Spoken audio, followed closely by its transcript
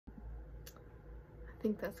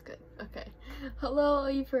think that's good. Okay. Hello, all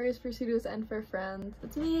you furries, fursuitos, and fur friends.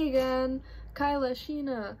 It's me again, Kyla,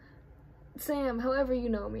 Sheena, Sam, however you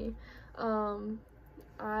know me.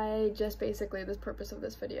 I just basically, the purpose of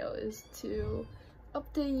this video is to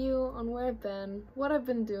update you on where I've been, what I've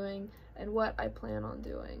been doing, and what I plan on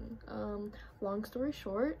doing. Long story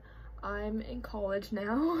short, I'm in college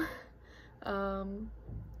now. I'm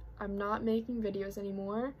not making videos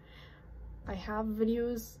anymore. I have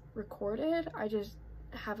videos recorded, I just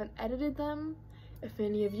haven't edited them. If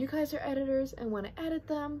any of you guys are editors and want to edit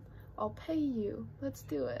them, I'll pay you. Let's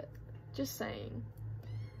do it. Just saying.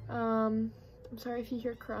 I'm sorry if you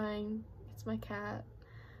hear crying, it's my cat.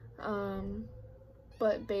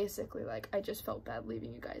 But basically, like, I just felt bad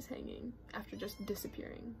leaving you guys hanging after just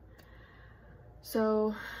disappearing.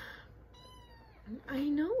 So, I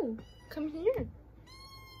know, come here.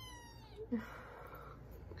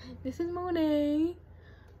 This is Monet.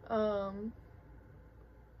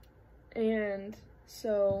 And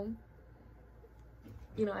so,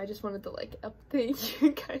 you know, I just wanted to like update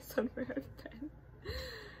you guys on where I've been.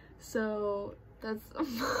 So that's a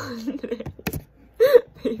Monday.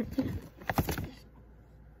 Baby.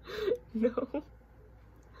 No.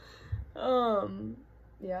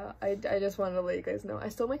 Yeah, I just wanted to let you guys know I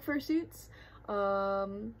still make fursuits.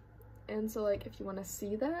 And so like if you want to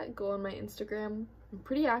see that, go on my Instagram. I'm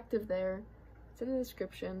pretty active there. It's in the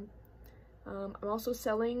description. I'm also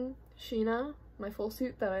selling Sheena, my full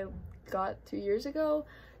suit that I got 2 years ago,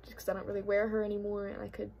 just because I don't really wear her anymore and I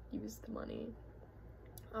could use the money.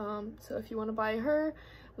 So if you want to buy her,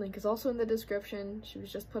 link is also in the description. She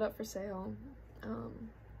was just put up for sale.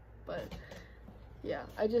 But yeah,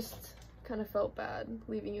 I just kind of felt bad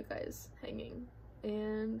leaving you guys hanging.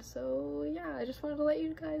 And so yeah, I just wanted to let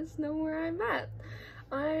you guys know where I'm at.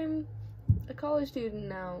 I'm a college student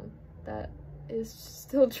now that is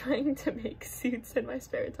still trying to make suits in my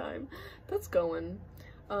spare time. That's going.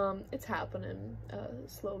 It's happening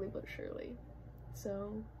slowly but surely.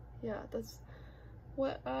 So yeah, that's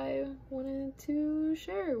what I wanted to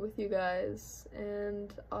share with you guys.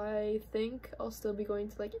 And I think I'll still be going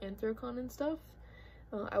to like Anthrocon and stuff.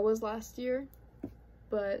 I was last year,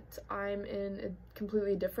 but I'm in a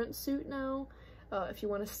completely different suit now. If you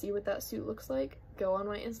want to see what that suit looks like, go on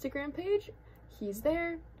my Instagram page. He's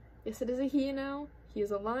there. Yes, it is a he now. He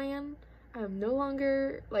is a lion. I'm no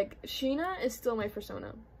longer, like, Sheena is still my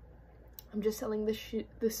persona. I'm just selling the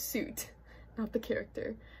suit, not the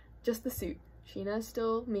character. Just the suit. Sheena is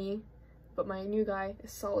still me, but my new guy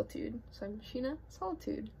is Solitude. So I'm Sheena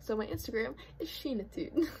Solitude. So my Instagram is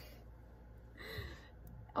Sheenatude.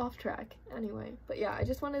 Off track. Anyway, but yeah, I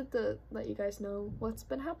just wanted to let you guys know what's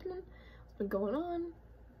been happening, what's been going on,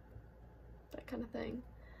 that kind of thing.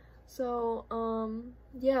 So,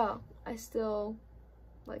 yeah, I still,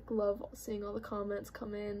 like, love seeing all the comments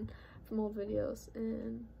come in from old videos,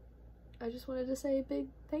 and I just wanted to say a big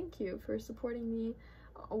thank you for supporting me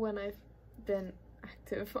when I've been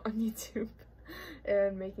active on YouTube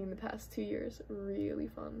and making the past 2 years really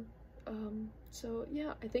fun. So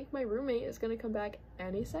yeah, I think my roommate is gonna come back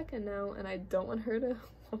any second now, and I don't want her to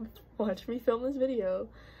watch me film this video.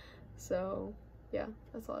 So yeah,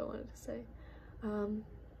 that's all I wanted to say.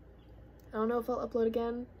 I don't know if I'll upload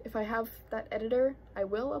again. If I have that editor, I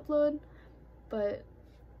will upload, but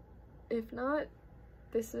if not,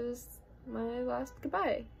 this is my last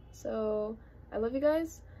goodbye. So I love you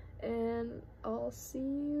guys, and I'll see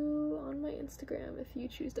you on my Instagram if you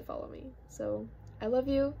choose to follow me. So I love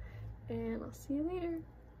you, and I'll see you later.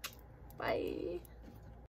 Bye.